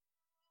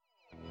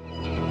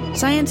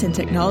Science and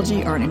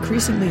technology are an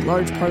increasingly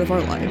large part of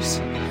our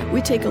lives.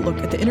 We take a look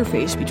at the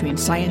interface between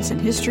science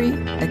and history,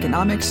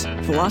 economics,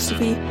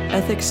 philosophy,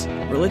 ethics,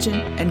 religion,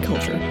 and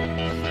culture.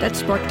 That's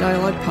Spark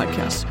Dialogue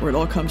Podcast, where it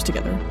all comes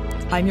together.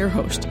 I'm your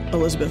host,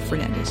 Elizabeth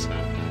Fernandez.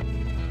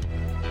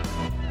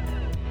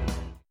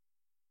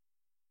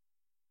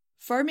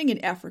 Farming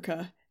in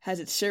Africa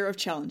has its share of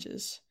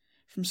challenges.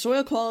 From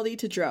soil quality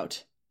to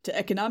drought to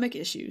economic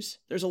issues,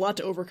 there's a lot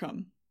to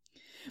overcome.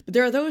 But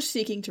there are those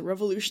seeking to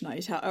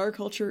revolutionize how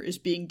agriculture is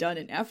being done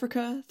in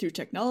Africa through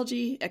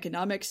technology,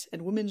 economics,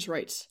 and women's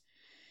rights.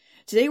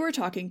 Today we're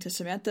talking to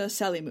Samantha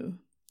Salimu.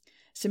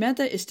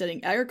 Samantha is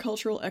studying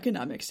agricultural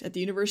economics at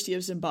the University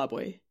of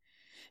Zimbabwe.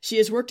 She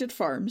has worked at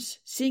farms,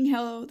 seeing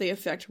how they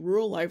affect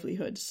rural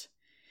livelihoods.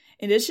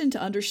 In addition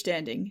to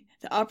understanding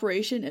the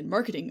operation and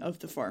marketing of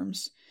the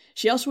farms,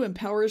 she also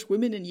empowers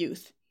women and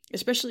youth,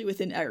 especially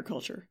within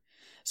agriculture.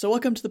 So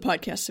welcome to the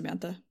podcast,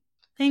 Samantha.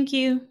 Thank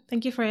you.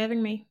 Thank you for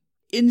having me.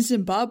 In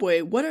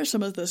Zimbabwe, what are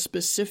some of the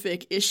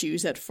specific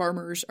issues that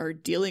farmers are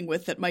dealing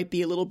with that might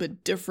be a little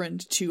bit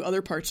different to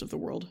other parts of the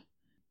world?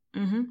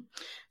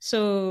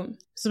 So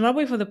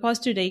Zimbabwe for the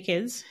past 2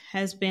 decades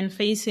has been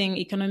facing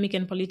economic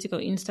and political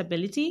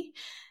instability,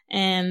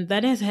 and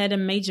that has had a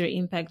major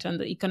impact on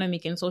the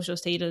economic and social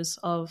status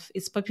of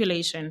its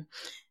population.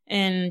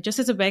 And just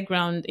as a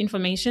background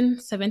information,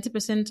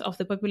 70% of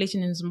the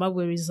population in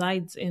Zimbabwe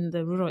resides in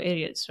the rural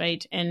areas,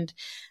 right? And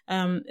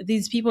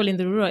these people in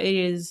the rural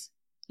areas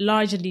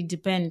largely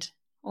depend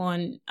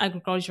on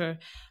agriculture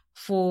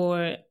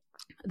for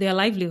their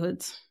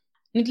livelihoods.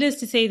 Needless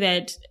to say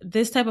that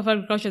this type of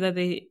agriculture that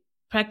they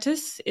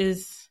practice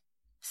is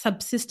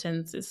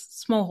subsistence,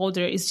 is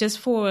smallholder, is just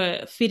for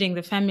feeding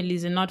the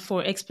families and not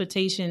for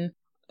exploitation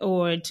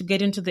or to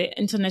get into the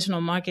international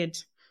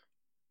market.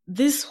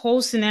 This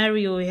whole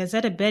scenario has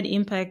had a bad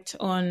impact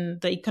on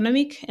the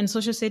economic and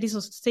social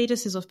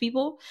statuses of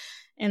people.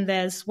 And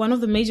there's one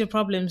of the major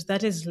problems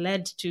that has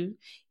led to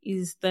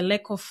is the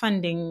lack of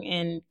funding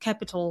and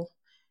capital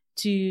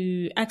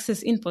to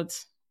access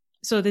inputs.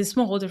 So the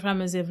smallholder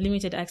farmers have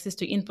limited access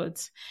to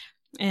inputs,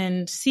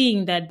 and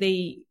seeing that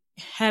they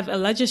have a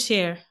larger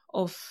share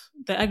of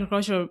the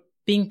agriculture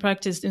being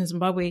practiced in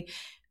Zimbabwe,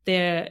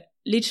 they're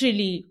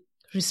literally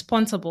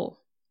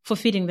responsible for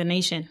feeding the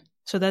nation.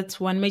 So that's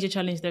one major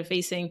challenge they're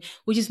facing,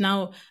 which is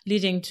now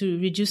leading to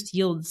reduced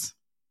yields.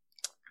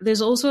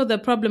 There's also the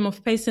problem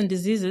of pests and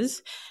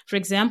diseases. For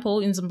example,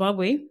 in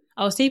Zimbabwe,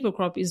 our staple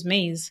crop is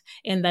maize,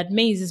 and that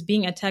maize is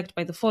being attacked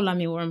by the fall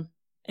armyworm.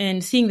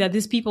 And seeing that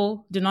these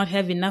people do not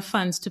have enough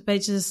funds to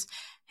purchase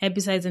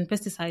herbicides and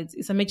pesticides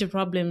is a major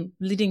problem,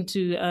 leading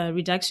to a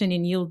reduction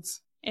in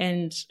yields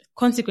and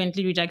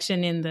consequently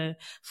reduction in the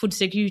food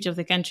security of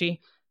the country.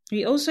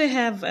 We also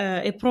have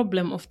a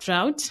problem of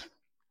drought.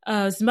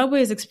 Zimbabwe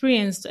has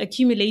experienced a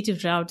cumulative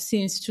drought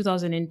since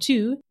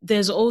 2002.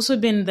 There's also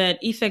been the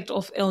effect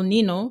of El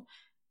Nino,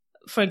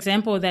 for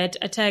example, that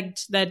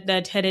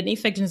had an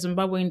effect in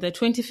Zimbabwe in the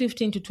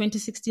 2015 to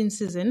 2016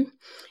 season.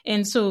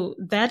 And so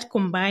that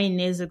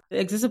combined has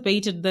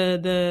exacerbated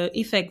the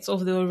effects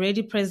of the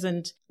already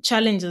present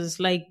challenges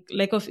like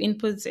lack of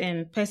inputs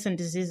and pests and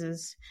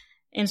diseases.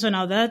 And so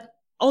now that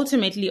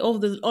ultimately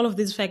all of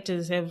these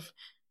factors have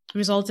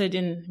resulted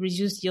in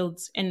reduced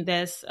yields, and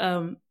that's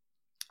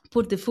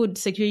put the food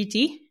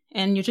security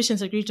and nutrition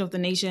security of the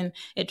nation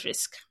at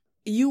risk.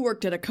 You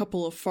worked at a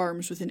couple of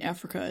farms within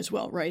Africa as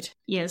well, right?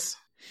 Yes.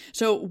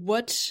 So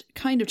what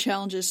kind of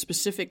challenges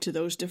specific to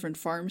those different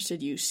farms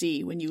did you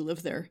see when you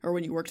lived there or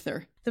when you worked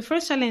there? The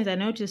first challenge I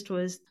noticed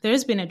was there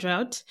has been a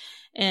drought,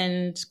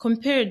 and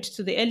compared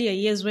to the earlier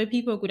years where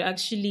people could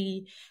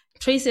actually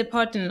trace a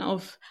pattern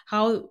of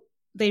how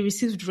they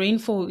received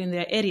rainfall in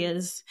their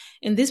areas,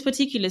 in this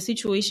particular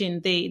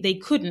situation, they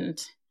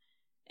couldn't.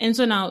 And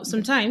so now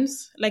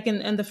sometimes, like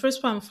in the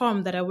first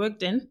farm that I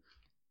worked in,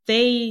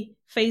 they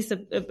faced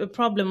a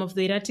problem of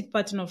the erratic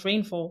pattern of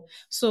rainfall.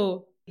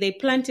 So they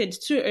planted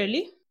too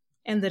early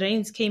and the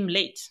rains came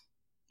late,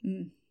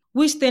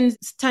 which then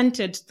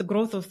stunted the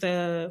growth of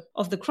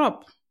the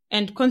crop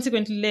and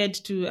consequently led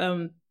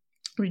to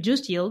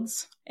reduced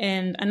yields.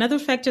 And another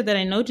factor that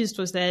I noticed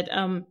was that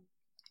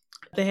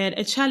they had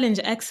a challenge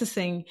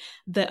accessing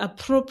the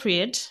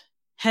appropriate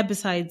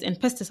herbicides and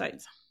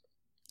pesticides.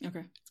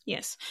 Okay.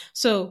 Yes.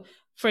 So,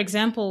 for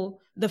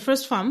example, the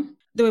first farm,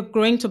 they were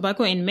growing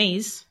tobacco and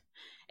maize,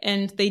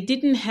 and they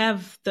didn't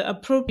have the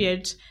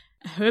appropriate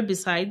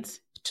herbicides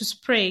to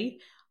spray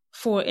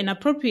for an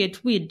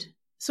appropriate weed.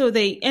 So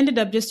they ended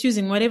up just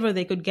using whatever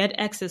they could get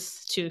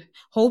access to,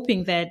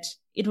 hoping that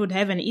it would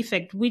have an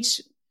effect,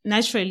 which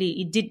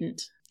naturally it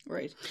didn't.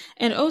 Right.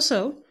 And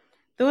also,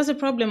 there was a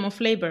problem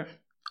of labor.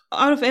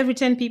 Out of every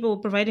 10 people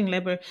providing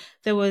labor,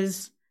 there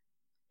was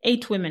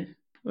 8 women.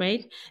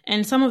 Right?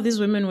 And some of these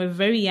women were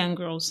very young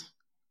girls,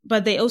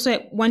 but they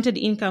also wanted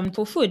income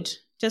for food,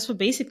 just for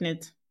basic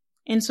needs.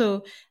 And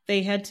so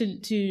they had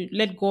to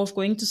let go of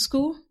going to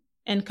school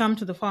and come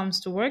to the farms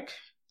to work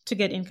to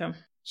get income,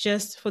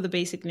 just for the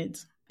basic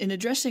needs. In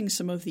addressing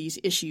some of these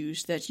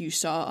issues that you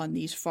saw on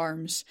these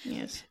farms,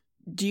 yes,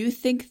 Do you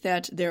think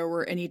that there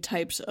were any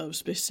types of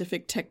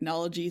specific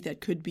technology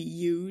that could be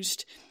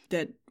used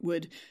that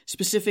would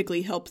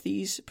specifically help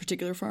these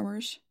particular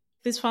farmers?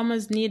 These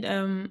farmers need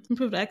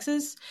improved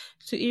access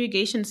to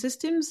irrigation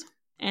systems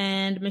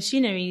and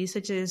machinery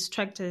such as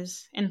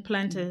tractors and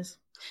planters,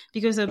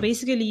 because they're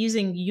basically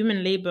using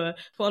human labor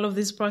for all of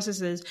these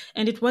processes.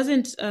 And it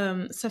wasn't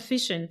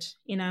sufficient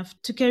enough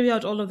to carry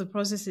out all of the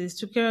processes,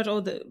 to carry out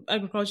all the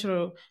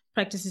agricultural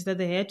practices that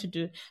they had to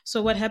do.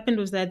 So what happened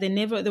was that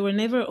they were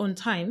never on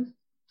time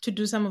to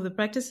do some of the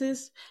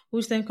practices,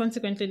 which then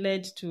consequently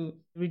led to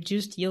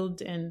reduced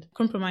yield and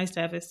compromised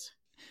harvest.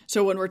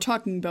 So when we're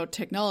talking about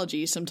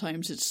technology,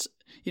 sometimes it's,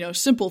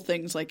 simple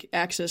things like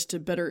access to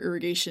better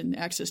irrigation,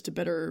 access to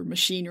better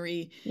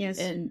machinery, yes,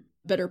 and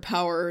better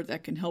power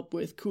that can help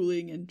with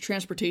cooling and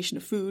transportation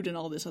of food and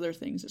all this other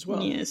things as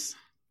well. Yes.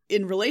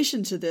 In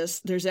relation to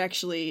this, there's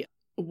actually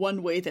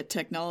one way that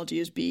technology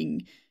is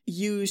being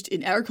used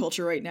in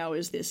agriculture right now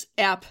is this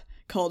app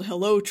called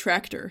Hello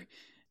Tractor.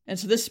 And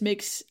so this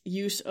makes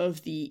use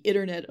of the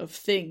Internet of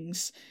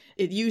Things.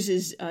 It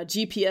uses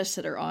GPS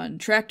that are on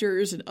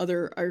tractors and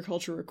other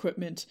agricultural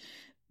equipment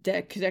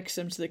that connects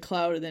them to the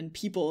cloud, and then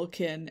people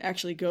can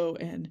actually go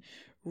and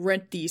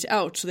rent these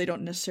out, so they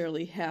don't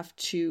necessarily have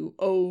to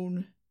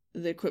own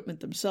the equipment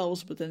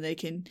themselves, but then they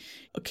can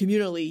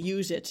communally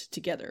use it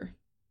together.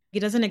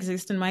 It doesn't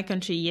exist in my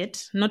country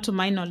yet, not to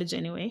my knowledge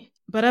anyway.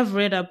 But I've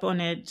read up on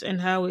it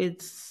and how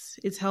it's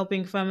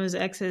helping farmers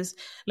access,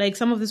 like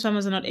some of these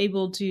farmers are not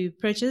able to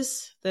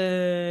purchase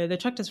the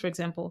tractors, for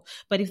example.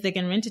 But if they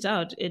can rent it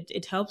out,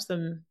 it helps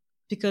them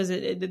because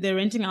they're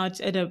renting out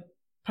at a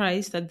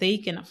price that they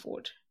can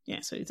afford.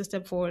 Yeah, so it's a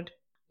step forward.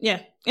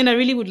 Yeah, and I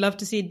really would love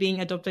to see it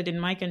being adopted in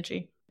my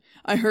country.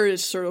 I heard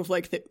it's sort of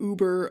like the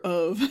Uber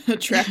of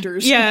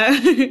tractors. Yeah.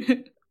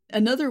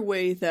 Another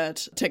way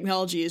that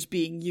technology is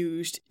being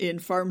used in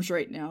farms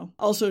right now,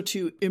 also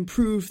to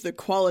improve the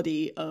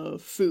quality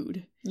of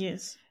food.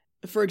 Yes.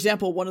 For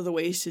example, one of the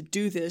ways to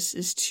do this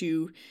is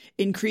to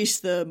increase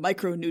the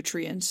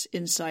micronutrients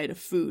inside of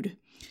food.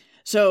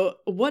 So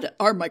what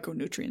are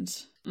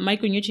micronutrients?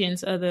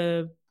 Micronutrients are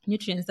the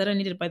nutrients that are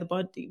needed by the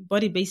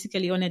body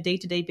basically on a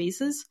day-to-day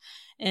basis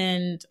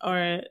and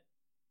are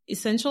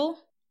essential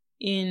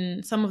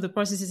in some of the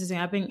processes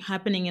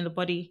happening in the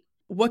body.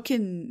 What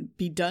can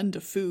be done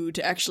to food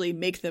to actually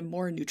make them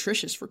more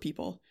nutritious for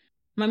people?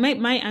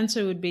 My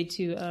answer would be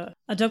to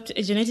adopt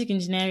genetic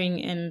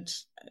engineering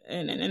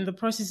and the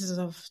processes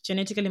of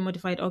genetically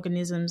modified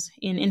organisms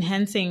in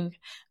enhancing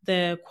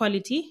the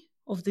quality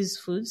of these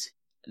foods.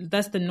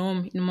 That's the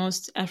norm in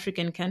most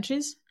African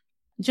countries.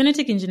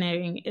 Genetic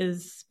engineering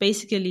is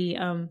basically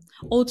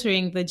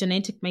altering the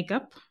genetic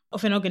makeup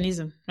of an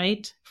organism,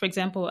 right? For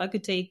example, I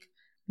could take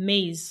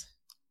maize,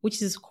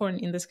 which is corn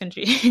in this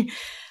country,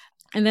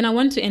 and then I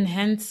want to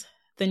enhance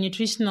the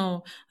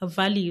nutritional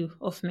value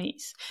of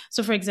maize.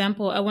 So, for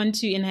example, I want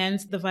to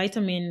enhance the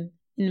vitamin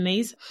in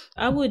maize.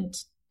 I would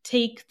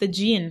take the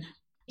gene.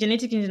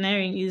 Genetic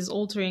engineering is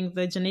altering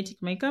the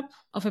genetic makeup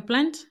of a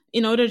plant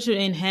in order to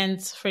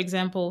enhance, for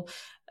example,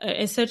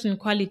 a certain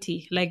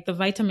quality, like the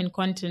vitamin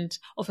content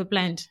of a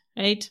plant,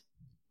 right?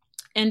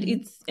 And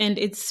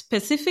it's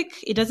specific.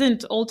 It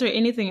doesn't alter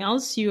anything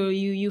else.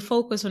 You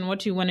focus on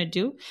what you want to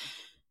do.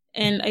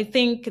 And I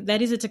think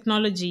that is a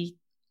technology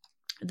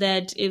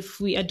that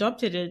if we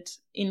adopted it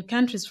in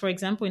countries, for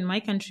example, in my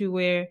country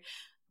where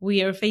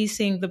we are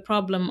facing the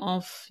problem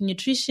of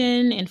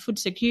nutrition and food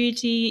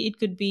security, it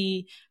could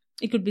be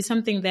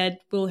something that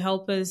will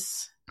help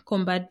us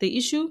combat the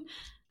issue.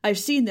 I've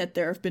seen that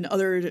there have been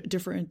other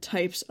different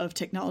types of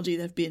technology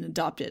that have been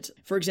adopted.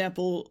 For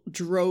example,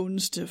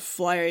 drones to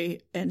fly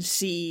and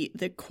see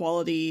the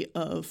quality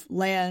of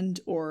land,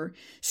 or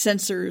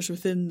sensors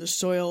within the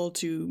soil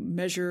to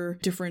measure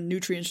different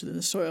nutrients within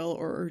the soil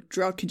or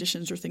drought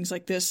conditions or things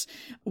like this.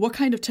 What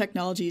kind of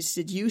technologies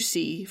did you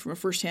see from a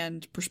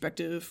firsthand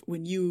perspective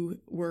when you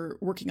were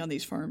working on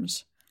these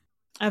farms?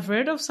 I've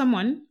heard of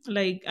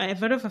I've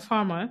heard of a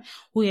farmer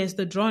who has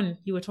the drone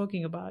you were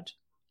talking about.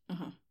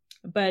 Uh-huh.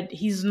 But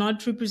he's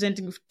not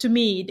representing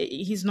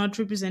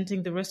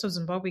the rest of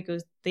Zimbabwe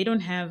because they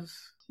don't have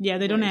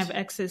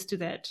access to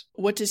that.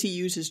 What does he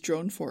use his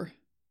drone for?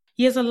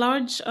 He has a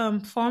large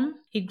farm.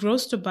 He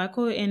grows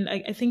tobacco, and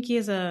I think he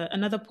has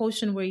another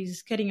portion where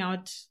he's carrying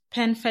out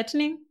pen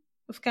fattening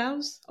of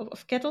cows,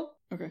 of cattle.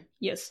 Okay.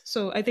 Yes.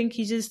 So I think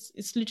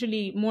it's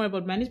literally more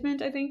about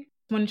management, I think,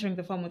 monitoring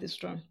the farm with his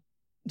drone.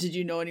 Did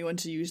you know anyone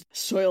to use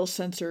soil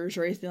sensors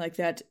or anything like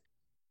that?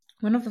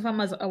 One of the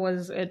farmers I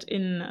was at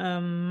in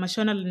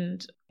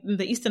Mashonaland, in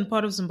the eastern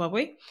part of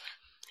Zimbabwe,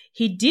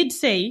 he did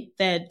say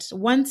that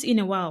once in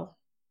a while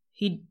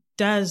he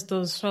does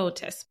those soil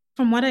tests.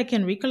 From what I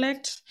can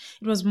recollect,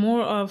 it was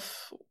more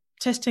of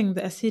testing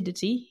the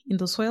acidity in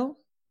the soil.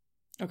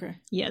 Okay.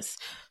 Yes.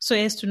 So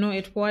as to know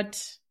at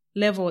what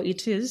level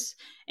it is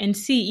and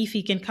see if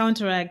he can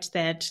counteract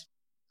that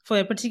for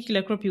a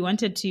particular crop he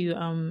wanted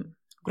to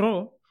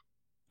grow,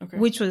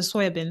 which was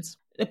soybeans.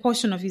 A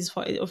portion of his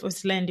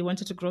land he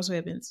wanted to grow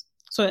soybeans.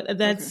 So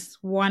that's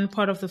one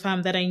part of the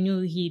farm that I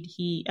knew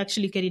he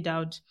actually carried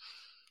out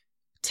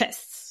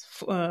tests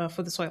for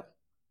the soil.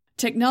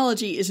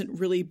 Technology isn't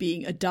really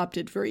being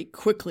adopted very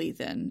quickly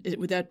then.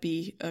 Would that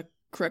be a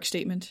correct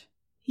statement?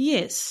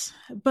 Yes,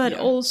 but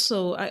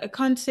also I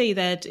can't say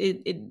that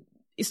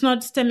it's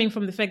not stemming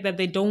from the fact that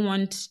they don't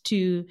want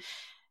to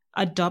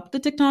adopt the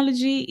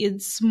technology.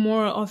 It's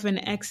more of an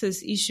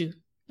access issue.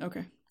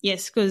 Okay.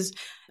 Yes, because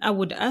I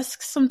would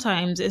ask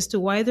sometimes as to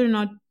why they're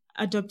not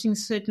adopting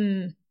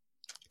certain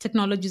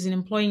technologies and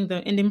employing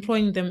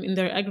them in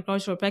their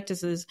agricultural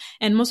practices.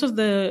 And most of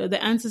the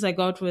answers I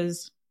got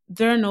was,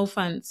 there are no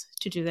funds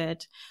to do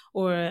that.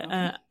 Or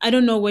I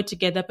don't know where to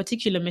get that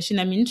particular machine.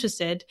 I'm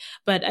interested,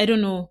 but I don't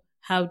know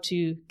how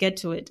to get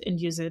to it and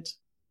use it.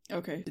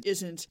 Okay. It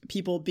isn't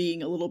people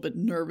being a little bit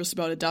nervous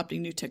about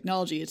adopting new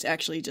technology. It's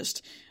actually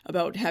just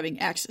about having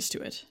access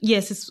to it.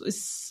 Yes,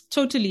 it's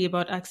totally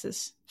about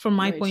access from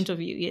my point of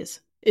view, yes.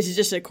 Is it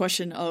just a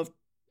question of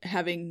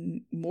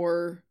having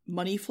more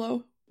money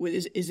flow?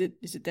 Is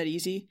it that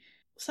easy?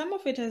 Some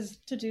of it has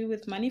to do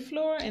with money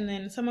flow, and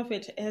then some of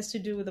it has to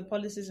do with the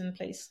policies in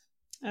place.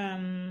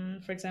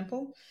 For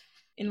example,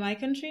 in my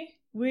country,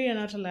 we are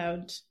not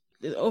allowed,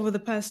 over the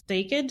past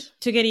decade,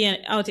 to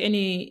get out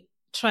any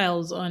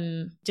trials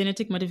on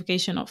genetic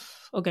modification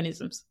of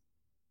organisms.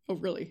 Oh,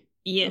 really?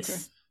 Yes.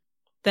 Okay.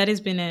 That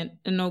has been a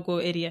no-go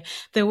area.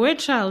 There were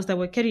trials that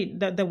were carried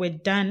that were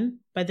done,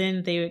 but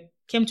then they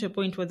came to a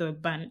point where they were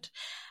banned.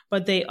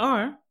 But they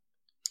are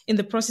in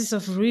the process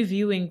of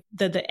reviewing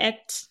the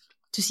act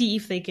to see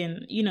if they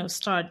can,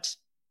 start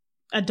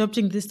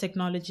adopting these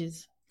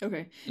technologies.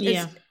 Okay.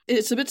 Yeah.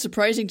 It's a bit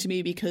surprising to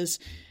me because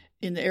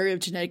in the area of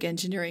genetic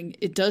engineering,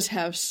 it does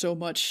have so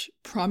much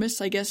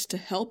promise, I guess, to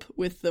help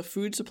with the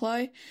food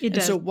supply. It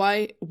does. So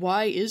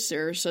why is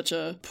there such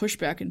a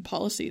pushback in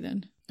policy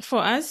then? For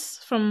us,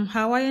 from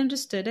how I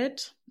understood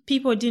it,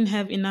 people didn't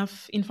have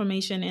enough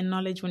information and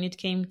knowledge when it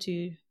came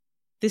to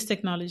this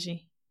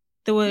technology.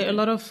 There were a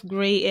lot of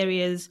gray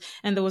areas,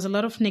 and there was a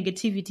lot of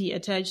negativity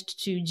attached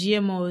to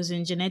GMOs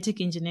and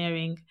genetic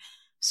engineering.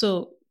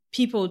 So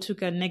people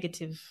took a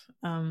negative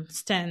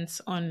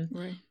stance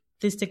on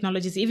these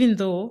technologies, even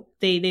though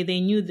they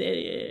knew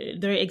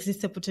there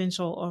exists a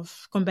potential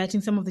of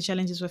combating some of the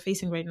challenges we're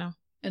facing right now.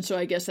 And so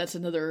I guess that's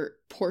another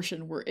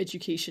portion where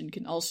education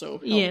can also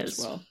help as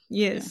well.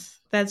 Yes,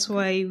 that's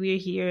why we're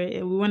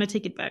here. We want to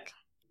take it back.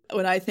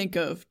 When I think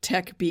of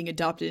tech being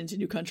adopted into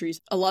new countries,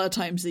 a lot of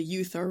times the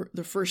youth are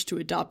the first to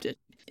adopt it.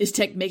 Is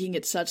tech making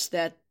it such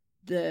that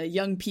the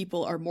young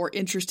people are more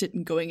interested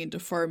in going into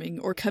farming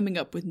or coming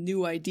up with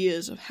new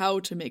ideas of how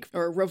to make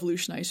or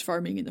revolutionize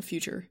farming in the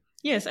future?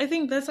 Yes, I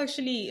think that's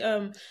actually,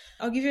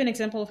 I'll give you an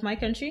example of my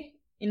country,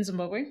 in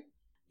Zimbabwe.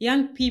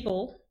 Young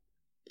people,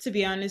 to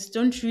be honest,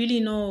 don't really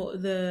know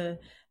the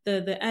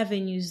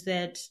avenues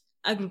that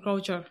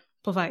agriculture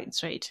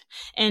provides, right?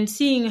 And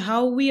seeing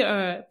how we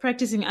are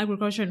practicing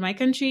agriculture in my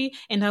country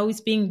and how it's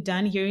being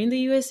done here in the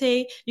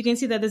USA, you can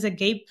see that there's a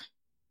gap,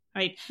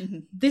 right?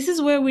 Mm-hmm. This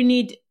is where we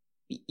need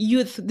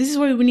youth. This is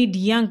where we need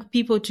young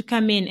people to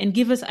come in and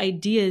give us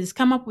ideas,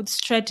 come up with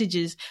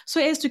strategies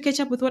so as to catch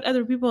up with what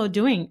other people are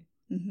doing.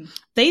 Mm-hmm.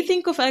 They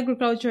think of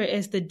agriculture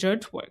as the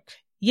dirt work.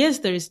 Yes,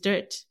 there is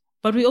dirt,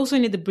 but we also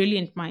need the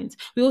brilliant minds.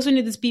 We also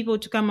need these people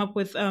to come up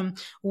with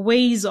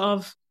ways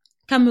of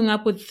coming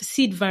up with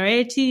seed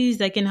varieties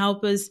that can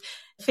help us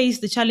face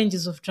the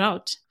challenges of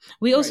drought.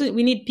 We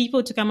need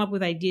people to come up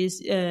with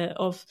ideas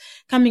of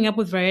coming up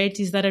with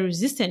varieties that are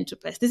resistant to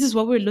pests. This is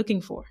what we're looking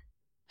for.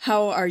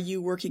 How are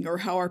you working, or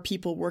how are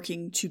people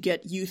working to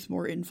get youth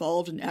more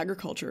involved in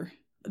agriculture?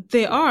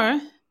 They are,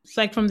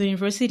 like from the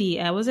university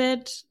I was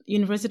at,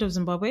 University of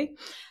Zimbabwe,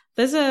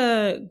 there's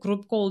a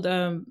group called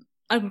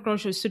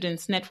Agricultural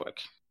Students Network.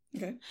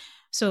 Okay.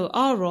 So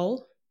our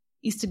role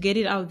is to get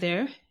it out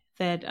there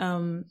that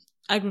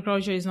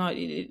agriculture is not,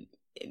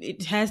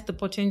 it has the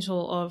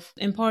potential of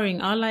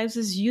empowering our lives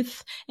as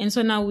youth. And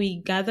so now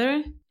we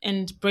gather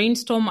and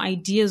brainstorm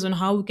ideas on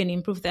how we can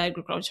improve the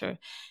agriculture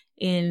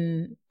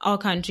in our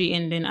country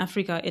and in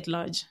Africa at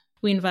large.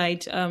 We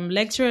invite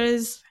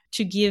lecturers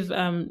to give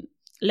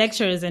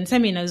lectures and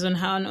seminars on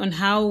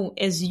how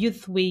as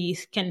youth we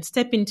can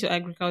step into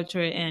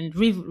agriculture and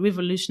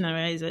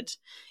revolutionize it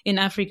in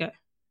Africa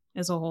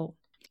as a whole.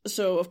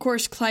 So, of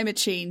course, climate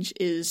change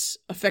is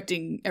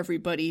affecting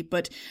everybody,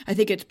 but I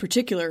think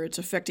it's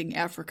affecting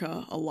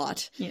Africa a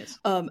lot. Yes.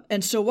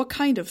 And so what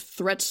kind of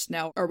threats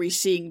now are we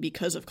seeing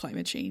because of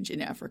climate change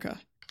in Africa?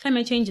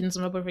 Climate change in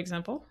Zimbabwe, for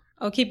example.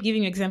 I'll keep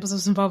giving examples of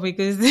Zimbabwe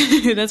because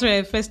that's where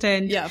I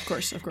first-hand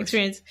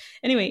experience.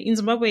 Anyway, in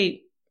Zimbabwe,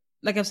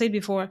 like I've said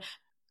before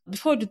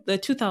the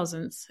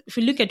 2000s, if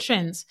you look at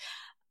trends,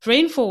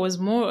 rainfall was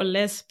more or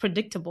less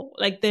predictable.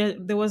 Like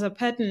there was a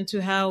pattern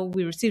to how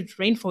we received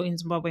rainfall in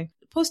Zimbabwe.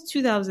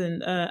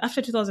 Post-2000,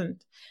 after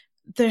 2000,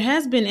 there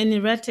has been an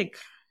erratic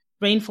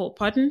rainfall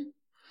pattern.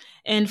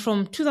 And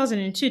from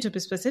 2002 to be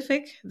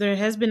specific, there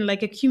has been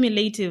like a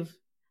cumulative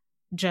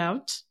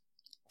drought.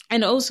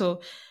 And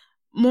also,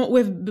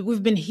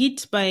 we've been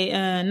hit by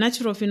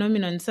natural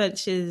phenomena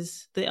such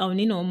as the El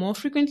Nino more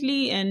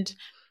frequently. And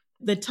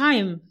the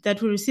time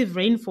that we receive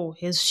rainfall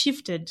has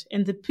shifted,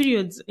 and the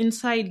periods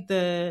inside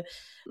the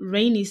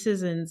rainy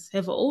seasons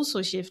have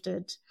also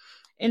shifted.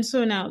 And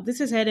so now this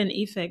has had an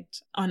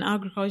effect on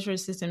agricultural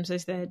systems,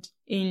 such that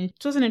in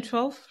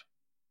 2012,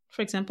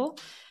 for example,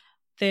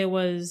 there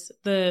was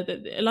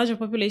the larger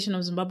population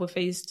of Zimbabwe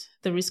faced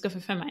the risk of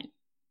a famine.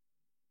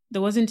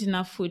 There wasn't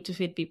enough food to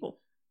feed people.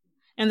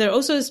 And there are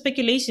also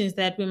speculations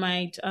that we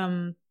might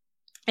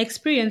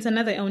experience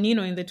another El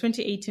Nino in the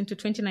 2018 to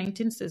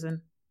 2019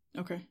 season.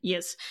 Okay.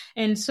 Yes.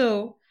 And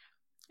so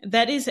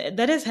that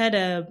has had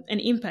an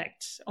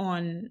impact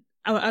on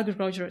our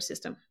agricultural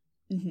system.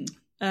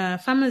 Mm-hmm.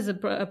 Farmers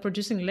are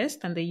producing less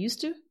than they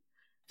used to.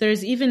 There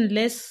is even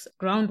less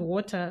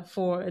groundwater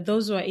for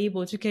those who are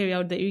able to carry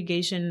out the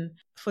irrigation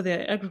for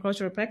their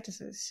agricultural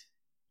practices.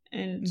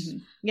 And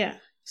yeah,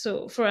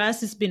 so for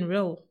us, it's been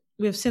real.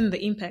 We have seen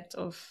the impact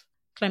of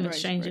climate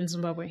change in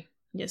Zimbabwe.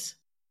 Yes.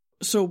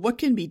 So what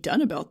can be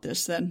done about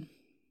this then?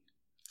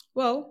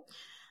 Well,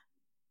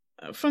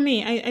 for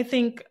me, I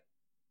think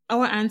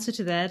our answer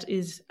to that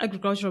is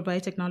agricultural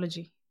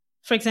biotechnology.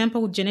 For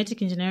example, with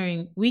genetic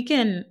engineering, we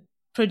can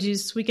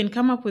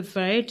come up with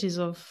varieties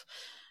of,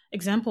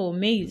 example,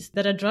 maize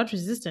that are drought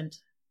resistant,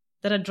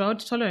 that are drought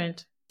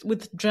tolerant.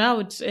 With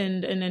drought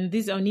and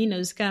these El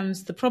Ninos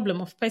comes the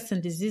problem of pests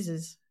and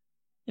diseases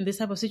in this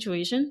type of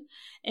situation.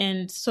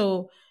 And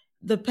so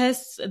the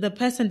pest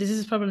and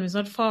diseases problem is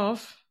not far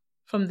off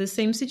from the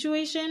same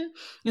situation.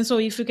 And so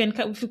if you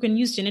can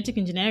use genetic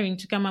engineering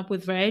to come up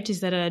with varieties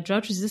that are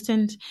drought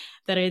resistant,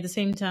 that are at the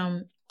same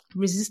time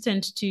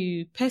resistant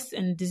to pests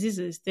and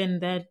diseases, then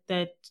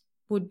that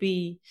would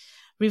be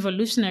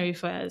revolutionary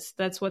for us.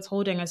 That's what's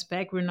holding us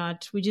back. We're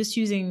just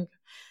using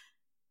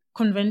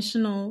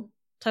conventional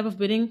type of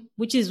breeding,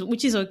 which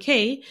is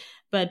okay,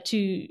 but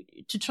to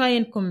try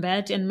and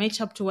combat and match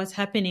up to what's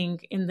happening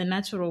in the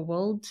natural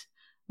world,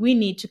 we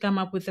need to come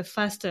up with a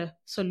faster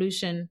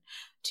solution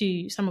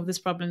to some of these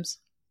problems.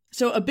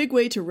 So a big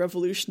way to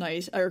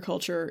revolutionize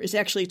agriculture is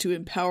actually to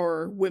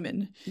empower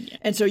women. Yeah.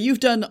 And so you've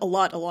done a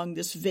lot along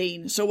this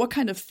vein. So what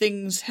kind of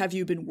things have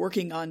you been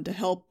working on to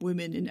help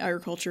women in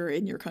agriculture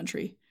in your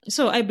country?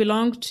 So I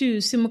belong to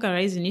Simuka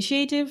Rise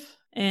Initiative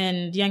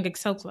and Young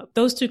Excel Club.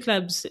 Those two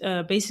clubs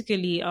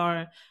basically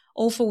are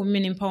all for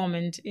women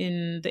empowerment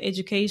in the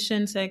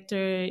education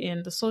sector,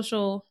 in the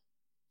social,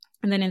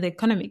 and then in the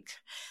economic.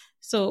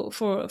 So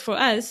for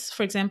us,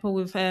 for example,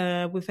 we've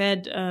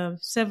had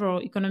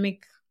several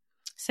economic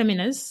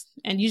seminars,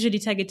 and usually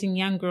targeting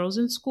young girls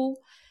in school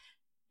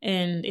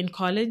and in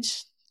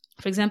college.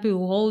 For example, we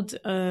hold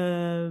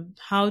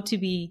how to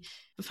be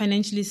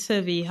financially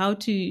savvy, how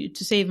to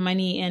save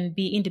money and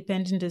be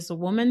independent as a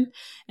woman.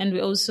 And we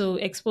also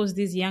expose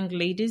these young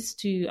ladies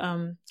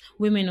to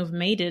women who've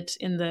made it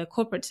in the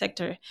corporate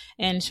sector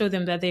and show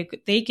them that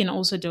they can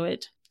also do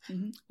it.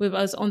 Mm-hmm. With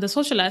us on the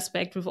social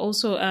aspect, we've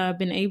also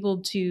been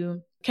able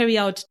to carry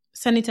out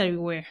sanitary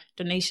ware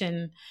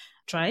donation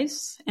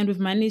drives, and we've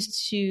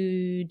managed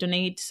to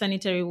donate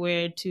sanitary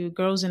ware to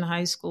girls in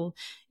high school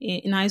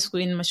in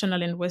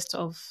Mashonaland, west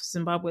of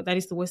Zimbabwe. That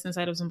is the western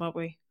side of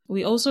Zimbabwe.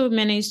 We also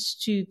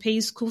managed to pay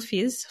school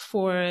fees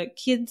for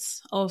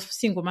kids of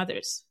single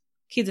mothers,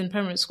 kids in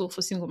primary school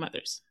for single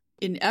mothers.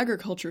 In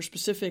agriculture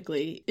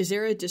specifically, is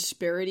there a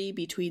disparity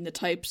between the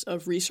types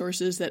of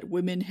resources that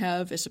women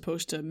have as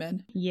opposed to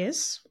men?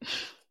 Yes.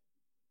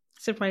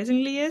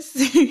 Surprisingly, yes.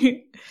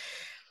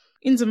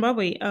 In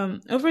Zimbabwe,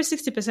 over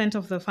 60%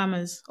 of the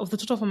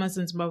total farmers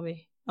in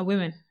Zimbabwe are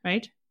women,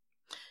 right?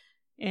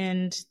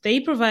 And they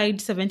provide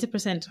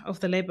 70% of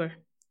the labor.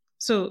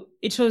 So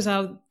it shows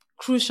how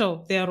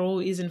crucial their role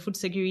is in food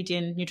security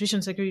and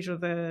nutrition security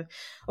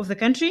of the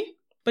country.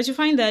 But you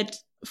find that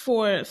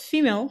for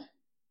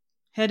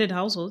female-headed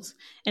households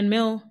and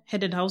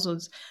male-headed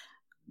households,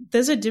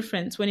 there's a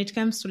difference when it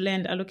comes to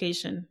land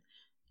allocation.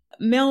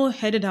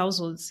 Male-headed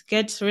households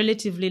get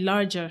relatively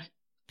larger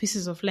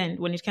pieces of land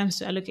when it comes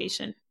to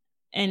allocation,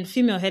 and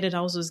female-headed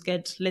households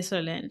get lesser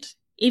land,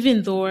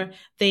 even though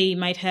they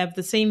might have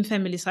the same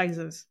family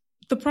sizes.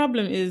 The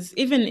problem is,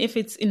 even if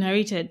it's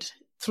inherited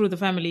through the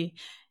family,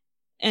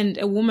 and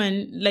a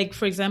woman, like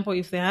for example,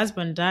 if the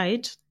husband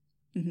died,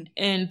 mm-hmm.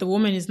 and the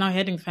woman is now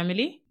heading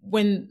family,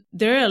 when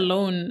they're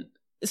alone,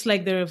 it's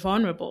like they're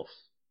vulnerable.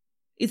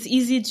 It's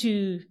easy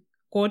to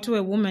go to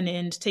a woman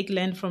and take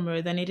land from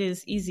her than it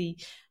is easy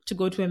to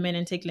go to a man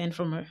and take land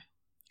from her.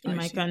 In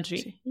my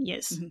country,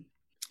 yes. Mm-hmm.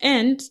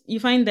 And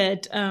you find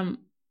that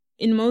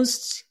in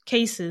most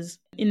cases,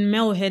 in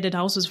male-headed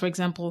houses, for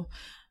example,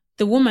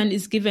 the woman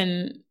is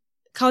given,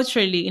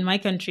 culturally in my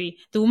country,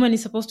 the woman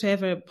is supposed to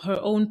have her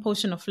own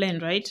portion of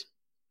land, right?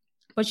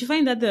 But you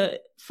find that,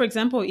 for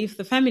example, if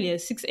the family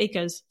has 6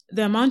 acres,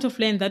 the amount of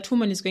land that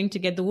woman is going to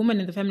get, the woman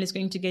in the family is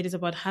going to get is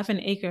about half an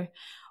acre,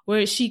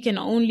 where she can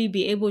only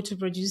be able to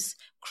produce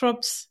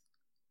crops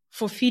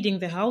for feeding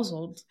the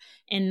household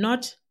and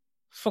not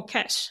for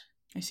cash.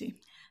 I see.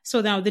 So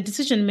now the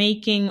decision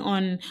making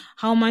on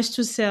how much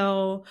to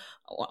sell,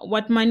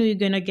 what money we're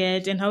going to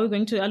get, and how we're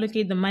going to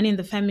allocate the money in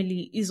the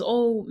family is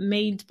all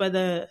made by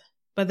the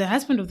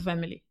husband of the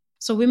family.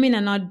 So women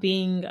are not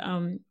being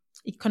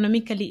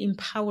economically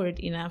empowered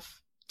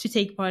enough to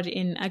take part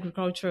in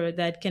agriculture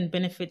that can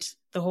benefit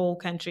the whole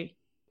country.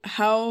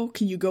 How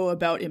can you go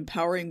about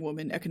empowering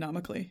women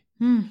economically?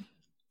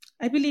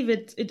 I believe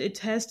it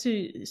has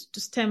to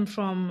stem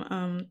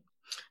from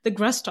the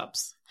grass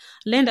tops.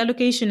 Land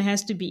allocation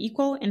has to be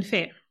equal and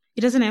fair.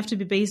 It doesn't have to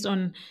be based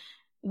on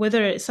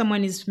whether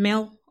someone is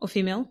male or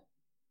female.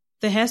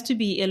 There has to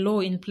be a law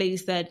in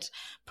place that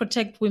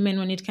protect women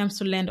when it comes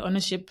to land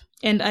ownership.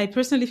 And I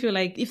personally feel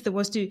like if there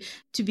was to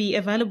be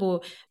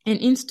available an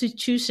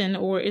institution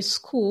or a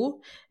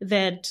school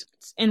that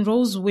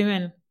enrolls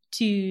women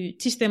to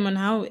teach them on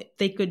how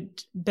they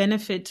could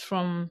benefit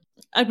from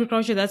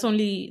agriculture, that's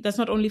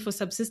not only for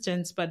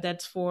subsistence, but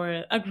that's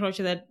for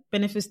agriculture that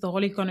benefits the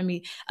whole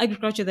economy,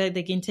 agriculture that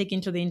they can take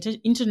into the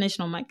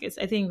international markets.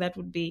 I think that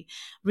would be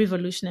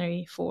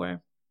revolutionary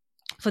for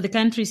the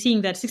country,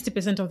 seeing that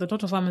 60% of the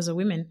total farmers are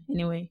women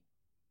anyway.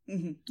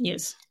 Mm-hmm.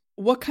 Yes.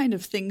 What kind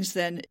of things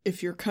then,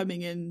 if you're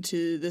coming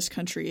into this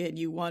country and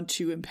you want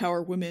to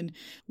empower women,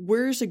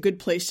 where's a good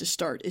place to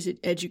start? Is it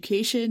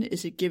education?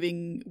 Is it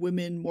giving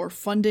women more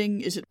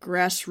funding? Is it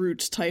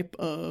grassroots type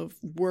of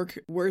work?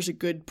 Where's a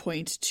good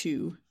point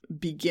to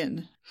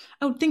begin?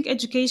 I would think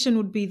education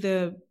would be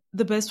the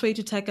best way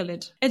to tackle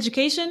it.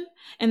 Education,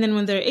 and then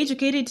when they're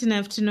educated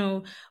enough to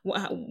know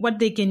what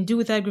they can do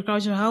with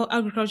agriculture, how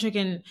agriculture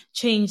can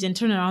change and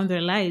turn around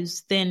their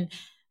lives, then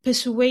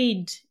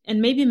persuade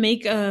and maybe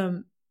make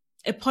a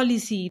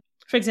policy.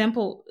 For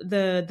example,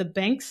 the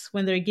banks,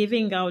 when they're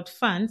giving out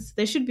funds,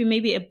 there should be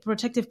maybe a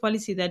protective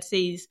policy that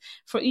says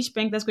for each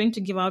bank that's going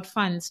to give out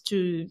funds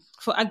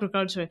for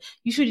agriculture,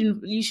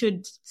 you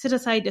should set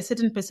aside a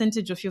certain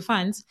percentage of your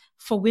funds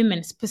for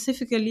women,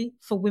 specifically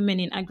for women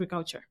in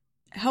agriculture.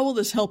 How will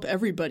this help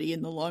everybody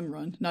in the long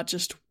run, not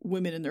just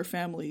women and their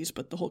families,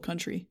 but the whole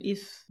country?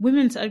 If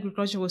women's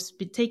agriculture was to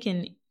be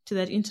taken to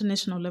that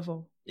international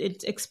level,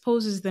 it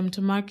exposes them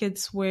to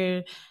markets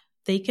where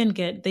they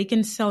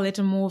can sell at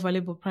a more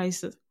valuable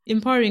price.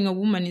 Empowering a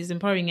woman is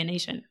empowering a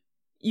nation.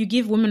 You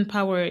give women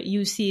power,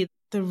 you see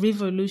the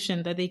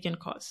revolution that they can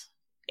cause.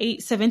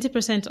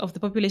 70% of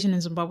the population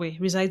in Zimbabwe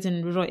resides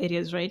in rural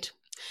areas, right?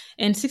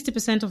 And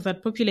 60% of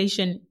that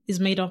population is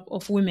made up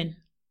of women.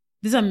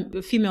 These are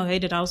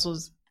female-headed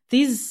households.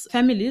 These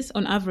families,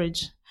 on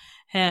average,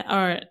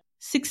 are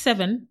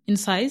 6-7 in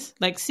size,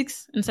 like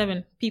 6 and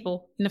 7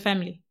 people in a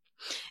family.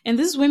 And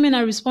these women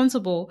are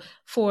responsible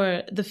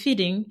for the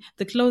feeding,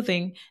 the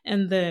clothing,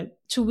 and the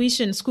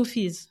tuition, school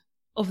fees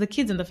of the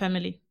kids in the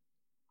family.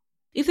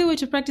 If they were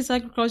to practice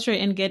agriculture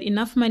and get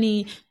enough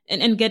money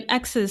and get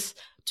access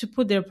to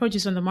put their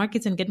produce on the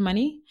markets and get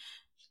money,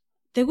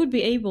 they would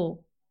be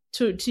able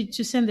to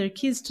send their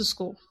kids to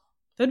school.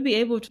 They would be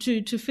able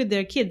to feed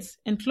their kids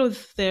and clothe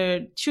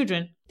their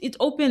children. It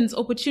opens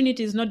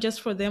opportunities not just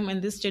for them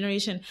and this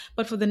generation,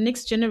 but for the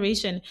next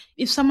generation.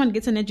 If someone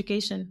gets an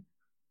education,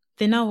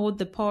 they now hold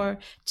the power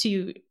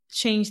to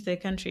change their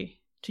country,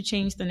 to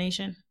change the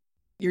nation.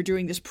 You're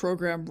doing this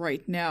program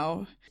right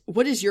now.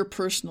 What is your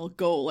personal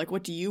goal? Like,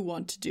 what do you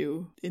want to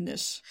do in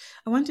this?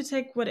 I want to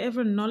take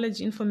whatever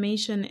knowledge,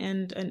 information,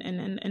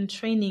 and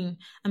training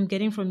I'm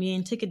getting from you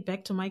and take it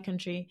back to my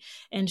country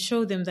and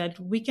show them that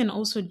we can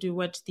also do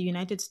what the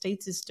United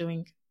States is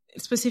doing,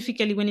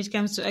 specifically when it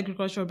comes to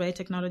agriculture or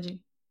biotechnology.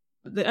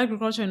 The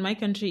agriculture in my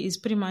country is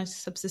pretty much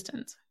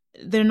subsistence.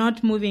 They're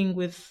not moving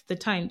with the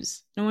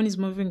times. No one is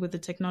moving with the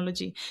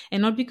technology.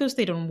 And not because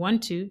they don't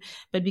want to,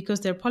 but because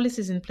there are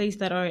policies in place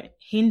that are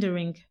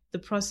hindering the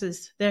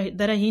process,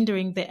 that are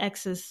hindering the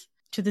access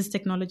to these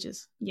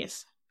technologies.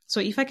 Yes.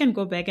 So if I can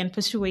go back and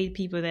persuade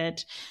people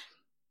that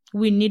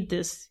we need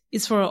this,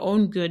 it's for our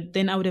own good,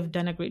 then I would have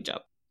done a great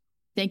job.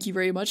 Thank you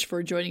very much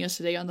for joining us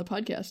today on the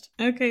podcast.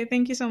 Okay,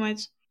 thank you so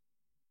much.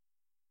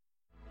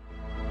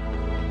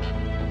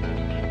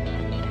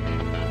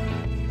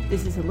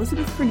 This is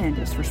Elizabeth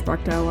Fernandez for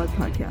Spark Dialogue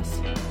Podcast.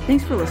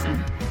 Thanks for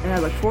listening, and I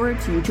look forward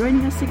to you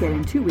joining us again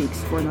in 2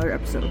 weeks for another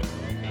episode.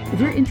 If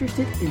you're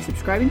interested in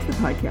subscribing to the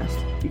podcast,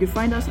 you can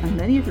find us on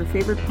many of your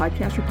favorite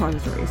podcast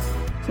repositories,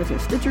 such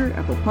as Stitcher,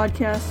 Apple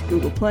Podcasts,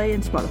 Google Play,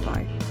 and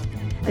Spotify.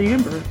 And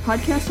remember,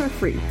 podcasts are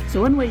free, so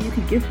one way you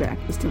can give back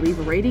is to leave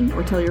a rating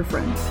or tell your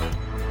friends.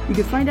 You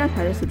can find out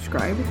how to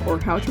subscribe or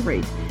how to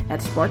rate at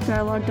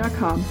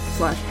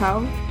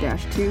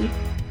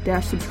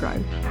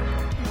sparkdialogue.com/how-to-subscribe.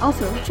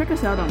 Also, check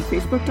us out on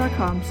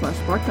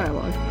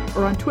facebook.com/sparkdialogue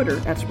or on Twitter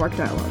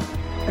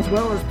 @sparkdialogue, as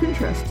well as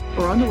Pinterest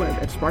or on the web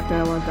at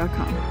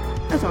sparkdialogue.com.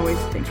 As always,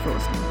 thanks for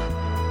listening.